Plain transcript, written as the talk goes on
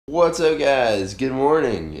What's up, guys? Good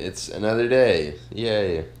morning. It's another day.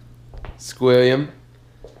 Yay. Squilliam.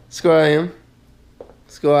 Squilliam.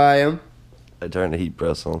 Squilliam. I turned the heat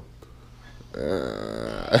press on.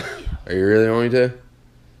 Are you really going to?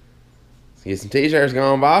 Let's get some t-shirts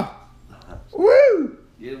going, Bob. Woo!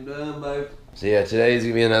 Get them done, babe. So yeah, today's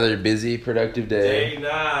going to be another busy, productive day. Day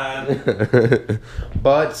 9.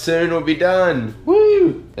 But soon we'll be done. Woo!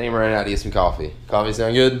 I think I'm running out to get some coffee. Coffee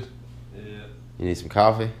sound good? Yeah. You need some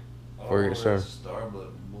coffee? Before we get started?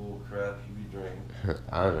 Starbucks bull crap you be drinking.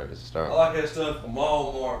 I don't know if it's I starting. like that stuff from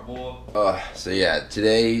Walmart, boy. So yeah,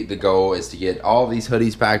 today the goal is to get all these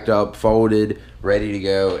hoodies packed up, folded, ready to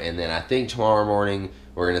go, and then I think tomorrow morning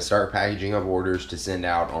we're going to start packaging up orders to send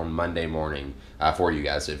out on Monday morning for you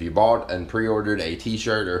guys. So if you bought and pre-ordered a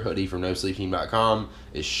t-shirt or hoodie from NoSleepTeam.com,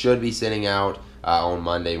 it should be sending out on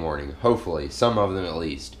Monday morning. Hopefully, some of them at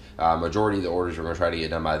least. Majority of the orders we're going to try to get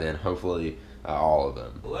done by then. Hopefully, all of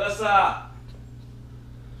them. Alyssa! I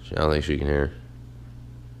don't think she can hear.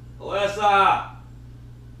 Alyssa!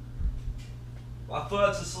 My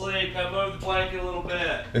foot's asleep. Can I move the blanket a little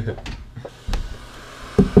bit?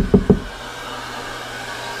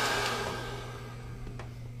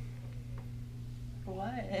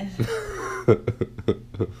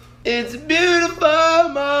 It's a beautiful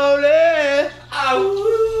morning.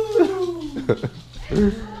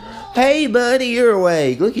 Hey, buddy, you're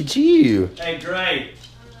awake. Look at you. Hey, Gray.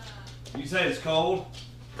 You say it's cold?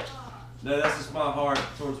 No, that's just my heart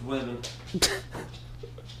towards women.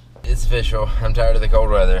 It's official. I'm tired of the cold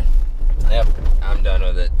weather. Yep, I'm done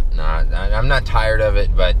with it. I'm not tired of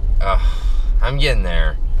it, but I'm getting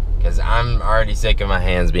there. Because I'm already sick of my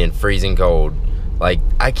hands being freezing cold. Like,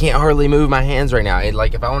 I can't hardly move my hands right now.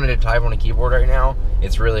 Like, if I wanted to type on a keyboard right now,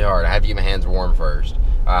 it's really hard. I have to get my hands warm first.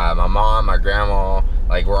 My mom, my grandma,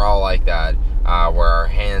 like, we're all like that, where our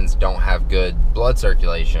hands don't have good blood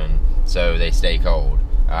circulation, so they stay cold.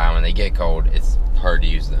 When they get cold, it's hard to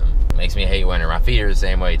use them. It makes me hate winter. My feet are the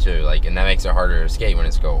same way, too, like, and that makes it harder to skate when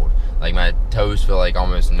it's cold. Like, my toes feel like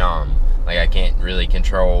almost numb. Like, I can't really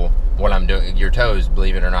control what I'm doing. Your toes,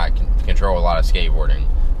 believe it or not, can control a lot of skateboarding.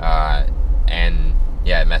 And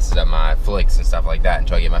yeah, it messes up my flicks and stuff like that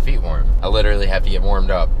until I get my feet warm. I literally have to get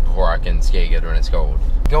warmed up before I can skate good when it's cold.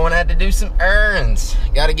 Going out to do some errands.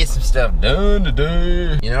 Gotta get some stuff done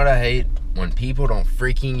today. You know what I hate? When people don't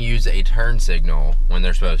freaking use a turn signal when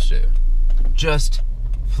they're supposed to. Just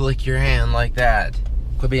flick your hand like that.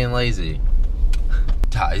 Quit being lazy.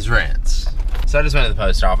 Ty's rants. So I just went to the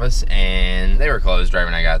post office and they were closed right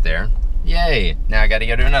when I got there. Yay! Now I gotta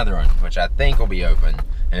go to another one, which I think will be open.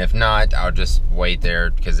 And if not, I'll just wait there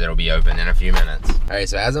because it'll be open in a few minutes. All right,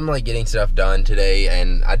 so as I'm like getting stuff done today,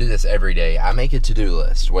 and I do this every day, I make a to-do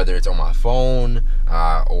list, whether it's on my phone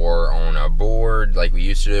or on a board like we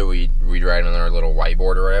used to do. We'd write on our little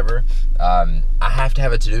whiteboard or whatever. I have to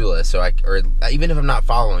have a to-do list, or even if I'm not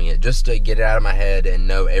following it, just to get it out of my head and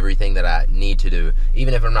know everything that I need to do,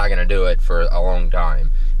 even if I'm not gonna do it for a long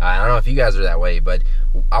time. I don't know if you guys are that way, but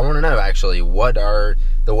I want to know actually what are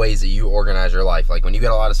the ways that you organize your life. Like when you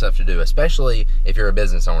got a lot of stuff to do, especially if you're a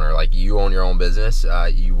business owner, like you own your own business,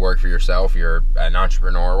 you work for yourself, you're an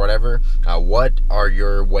entrepreneur or whatever. What are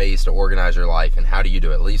your ways to organize your life and how do you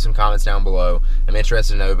do it? Leave some comments down below. I'm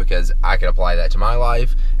interested to know because I could apply that to my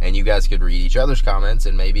life and you guys could read each other's comments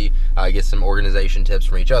and maybe get some organization tips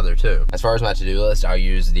from each other too. As far as my to-do list, I'll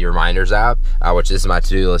use the reminders app, which this is my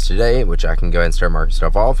to-do list today, which I can go ahead and start marking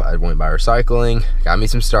stuff off. I went by recycling, got me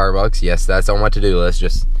some Starbucks. Yes, that's on my to-do list.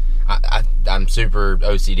 Just I'm super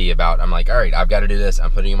OCD about, I'm like, all right, I've got to do this.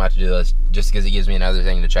 I'm putting it on my to-do list just because it gives me another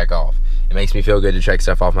thing to check off. It makes me feel good to check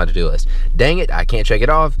stuff off my to-do list. Dang it, I can't check it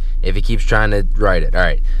off if it keeps trying to write it. All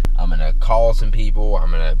right, I'm going to call some people.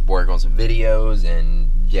 I'm going to work on some videos and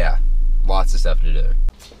yeah, lots of stuff to do.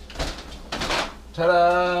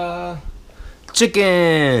 Ta-da!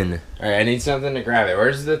 Chicken! All right, I need something to grab it.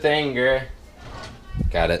 Where's the thing, girl?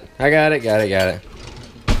 Got it. I got it.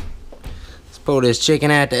 Let's pull this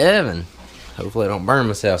chicken out the oven. Hopefully I don't burn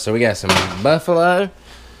myself. So we got some buffalo.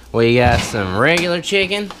 We got some regular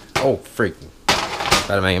chicken. Oh, freaking.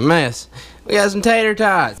 About to make a mess. We got some tater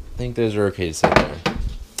tots. I think those are okay to sit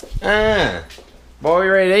there. Boy,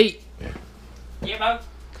 you ready to eat? Yeah, bro.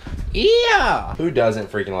 Yeah! Who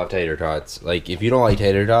doesn't freaking love tater tots? Like, if you don't like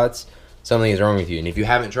tater tots, something is wrong with you. And if you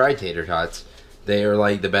haven't tried tater tots, they are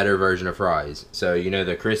like the better version of fries. So, you know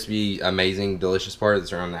the crispy, amazing, delicious part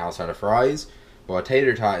that's around the outside of fries? Well, a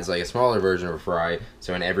tater tot is like a smaller version of a fry.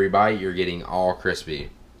 So in every bite, you're getting all crispy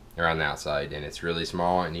around the outside. And it's really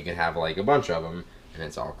small, and you can have like a bunch of them, and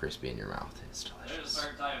it's all crispy in your mouth. It's delicious. There's a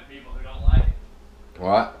certain type of people who don't like it.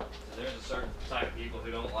 What? There's a certain type of people who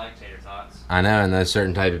don't like tater tots. I know, and those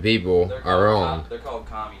certain type of people are wrong. They're called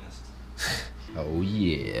communists. Oh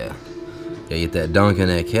yeah. Gotta get that dunk in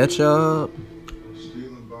that ketchup.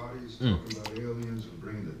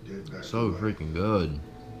 So freaking good.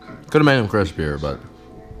 Could have made them crispier, but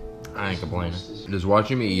I ain't complaining. Does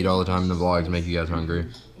watching me eat all the time in the vlogs make you guys hungry?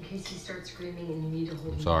 In case he starts screaming and you need to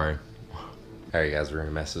hold him. Sorry. Alright guys, we're gonna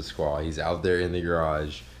mess with Squall. He's out there in the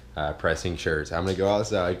garage pressing shirts. I'm gonna go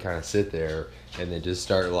outside, kind of sit there, and then just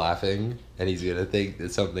start laughing. And he's gonna think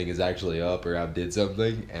that something is actually up or I did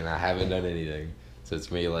something, and I haven't done anything. So it's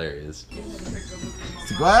gonna be hilarious.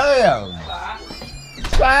 Squall!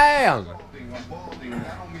 Squall!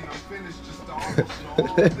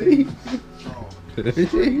 What are you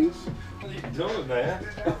doing, man?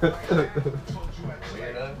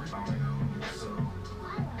 Weirdo.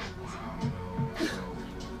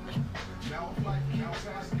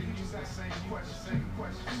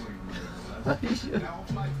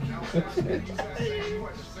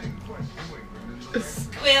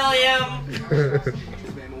 William.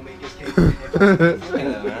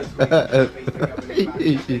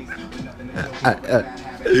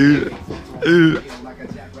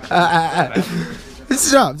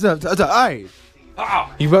 Stop. Alright.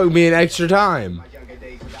 You voted me an extra time.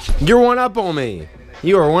 You're one up on me.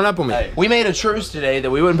 You are one up on me. Hey. We made a truce today that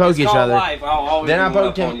we wouldn't poke each other. Then I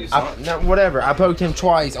poked him. No, whatever. I poked him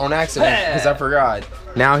twice on accident because I forgot.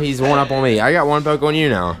 Now he's one up on me. I got one poke on you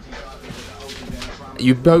now.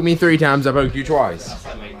 You poked me 3 times. I poked you twice.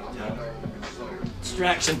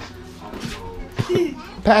 Distraction.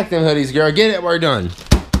 Pack them hoodies, girl. Get it. We're done.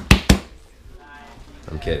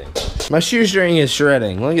 I'm kidding. My shoestring is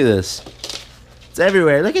shredding. Look at this. It's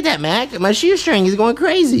everywhere. Look at that, Mac. My shoestring is going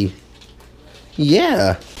crazy.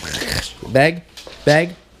 Yeah. Bag.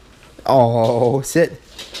 Oh, sit.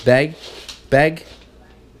 Bag.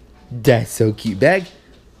 That's so cute. Bag.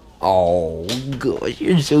 Oh, gosh,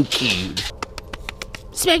 you're so cute.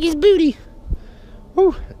 Smack his booty.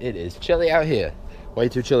 Whew, it is chilly out here. Way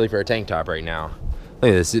too chilly for a tank top right now.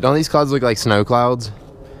 Look at this. Don't these clouds look like snow clouds?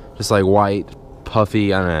 Just like white,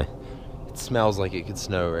 puffy, I don't know. It smells like it could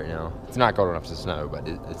snow right now. It's not cold enough to snow, but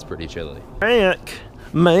it's pretty chilly.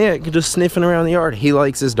 Mac just sniffing around the yard. He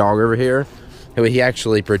likes this dog over here. He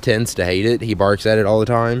actually pretends to hate it. He barks at it all the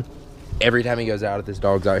time. Every time he goes out, if this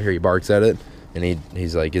dog's out here, he barks at it. And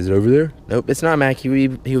he's like, is it over there? Nope, it's not, Mac.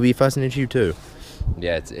 He'll be fussing at you too.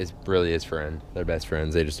 Yeah, it's really his friend. They're best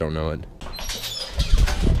friends. They just don't know it.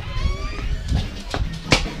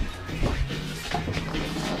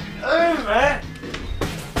 Hey, man.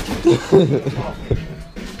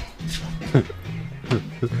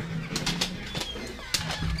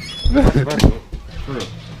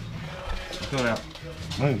 Come out.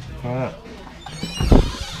 Move. Come out.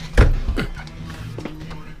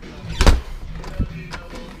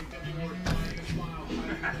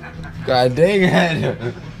 God dang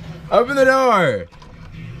it! Open the door!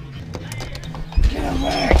 Get him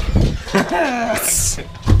back.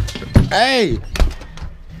 Hey!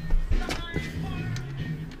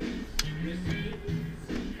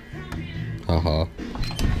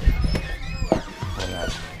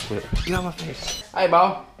 Get out my face. Hey,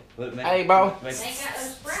 Bo. Hey, Bo.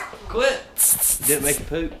 Quit. Didn't make a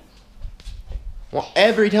poop. Well,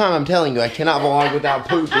 every time I'm telling you, I cannot vlog without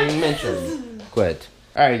poop being mentioned. Quit.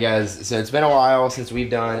 Alright, guys. So it's been a while since we've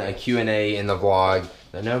done a Q&A in the vlog.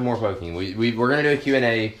 No more poking. We're going to do a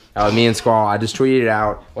Q&A. Me and Squall. I just tweeted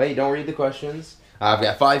out. Wait, don't read the questions. I've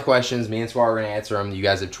got 5 questions. Me and Squall are going to answer them. You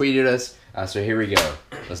guys have tweeted us. So here we go.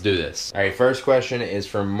 Let's do this. Alright, first question is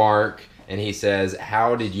from Mark. And he says,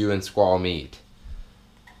 how did you and Squall meet?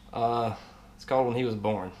 It's called when he was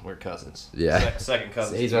born. We're cousins. Yeah. Second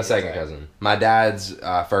cousin. He's my second cousin. My dad's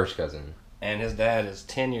first cousin. And his dad is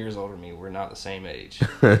 10 years older than me. We're not the same age.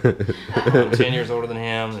 I'm 10 years older than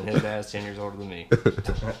him, and his dad's 10 years older than me.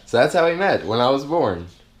 So that's how we met, when I was born,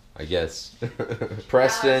 I guess.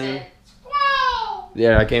 Preston.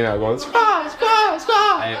 Yeah, I came out going, Squall, Squall,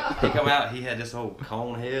 Squall. Hey, he come out, he had this old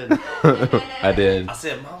cone head. I did. I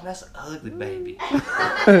said, Mom, that's an ugly baby.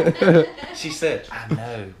 She said, I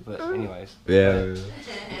know, but anyways. Yeah. It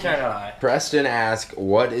turned out alright. Preston asked,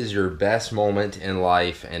 what is your best moment in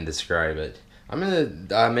life and describe it? I'm going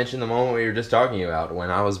to mention the moment we were just talking about, when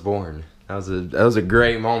I was born. That was a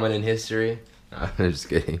great moment in history. No, I'm just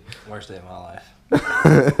kidding. Worst day of my life.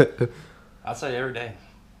 I'd say every day.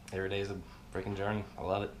 Every day is a freaking journey. I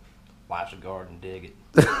love it. Life's a garden. Dig it.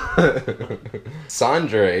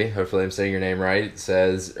 Sandre, hopefully I'm saying your name right,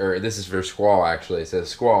 says, or this is for Squall actually, it says,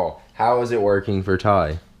 Squall, how is it working for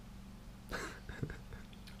Ty?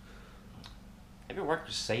 If it worked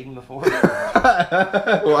with Satan before?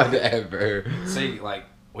 Whatever. See, like,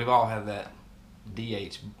 we've all had that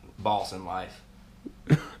DH boss in life.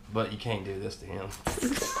 But you can't do this to him.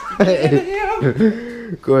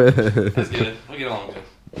 Go ahead. That's good. We'll get along good.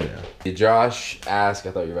 Yeah. Josh asked,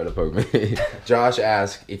 I thought you were about to poke me. Josh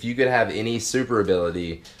asked, if you could have any super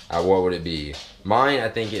ability, what would it be? Mine, I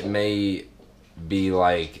think it may be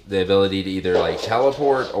like the ability to either like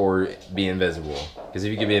teleport or be invisible. Because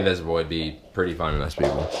if you could be invisible, it'd be pretty fun to most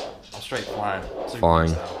people. I'm straight flying.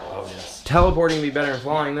 Flying. Oh, yes. Teleporting would be better than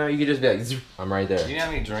flying, though. You could just be like, I'm right there. You know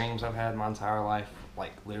how many dreams I've had my entire life?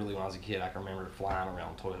 Like, literally, when I was a kid, I can remember flying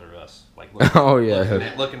around Toys R Us. Like,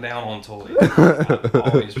 looking down on toys. I've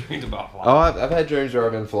always dreamed about flying. Oh, I've had dreams where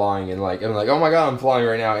I've been flying and like, I'm like, oh my god, I'm flying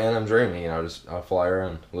right now and I'm dreaming. And I'll fly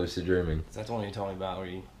around, lucid dreaming. That's the one you told me about where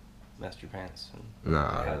you messed your pants. No,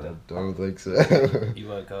 I don't think so. You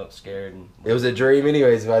woke up scared. And it was a dream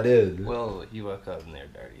anyways if I did. Well, you woke up and they're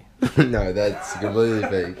dirty. No, that's completely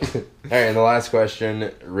fake. Alright, and the last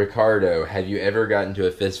question, Ricardo, have you ever gotten into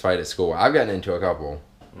a fist fight at school? I've gotten into a couple.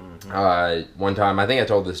 One time, I think I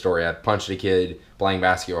told this story, I punched a kid playing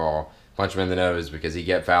basketball, punched him in the nose because he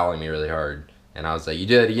kept fouling me really hard. And I was like, you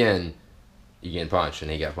do it again, you get punched,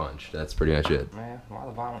 and he got punched. That's pretty much it. Man, a lot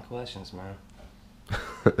of violent questions, man.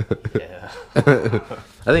 Yeah. I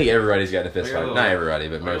think everybody's got a fist fight. Not everybody,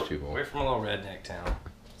 but most people. We're from a little redneck town.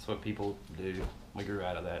 That's what people do. We grew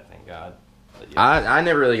out of that, thank God. Yeah. I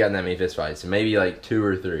never really gotten that many fist fights. Maybe like 2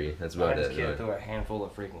 or 3. That's about it. This kid threw a handful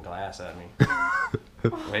of freaking glass at me.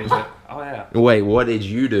 Oh yeah. Wait, what did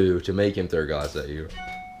you do to make him throw glass at you?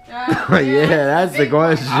 Yeah, that's the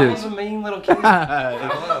question. I was a mean little kid.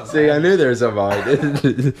 See, I knew there was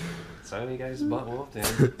somebody. So he got his butt whooped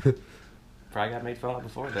and probably got made fun of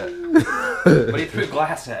before that. But he threw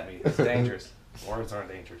glass at me. It's dangerous. Words aren't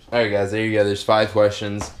dangerous. Alright guys, there you go. There's 5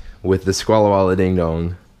 questions with the Squall Ding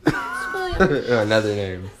Dong. Another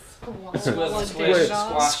name.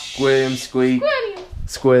 Squim, squeak, squib,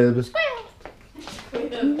 squim,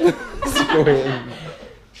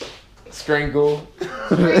 scrinkle.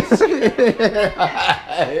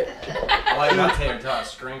 I like my tater tot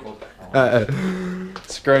sprinkled.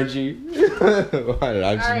 Scrunchy.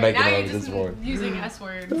 I'm just making up this one. Using S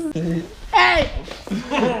words. Hey!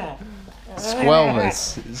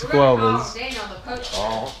 Squelmas. Squelmas.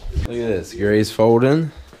 Look at this. Gray's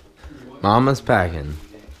folding. Mama's packing.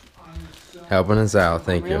 Helping us out.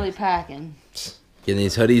 Thank you. Really packing. Getting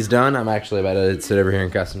these hoodies done. I'm actually about to sit over here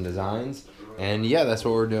in custom designs. And yeah, that's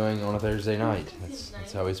what we're doing on a Thursday night.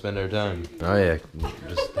 That's how we spend our time. Oh yeah,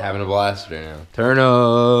 just having a blast right now. Turn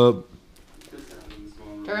up.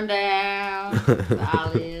 Turn down.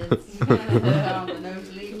 Solids. No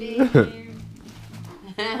sleeping.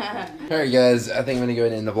 Alright guys, I think I'm going to go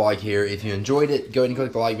ahead and end the vlog here. If you enjoyed it, go ahead and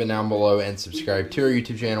click the like button down below and subscribe to our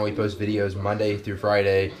YouTube channel. We post videos Monday through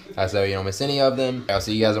Friday, so you don't miss any of them. I'll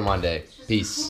see you guys on Monday. Peace.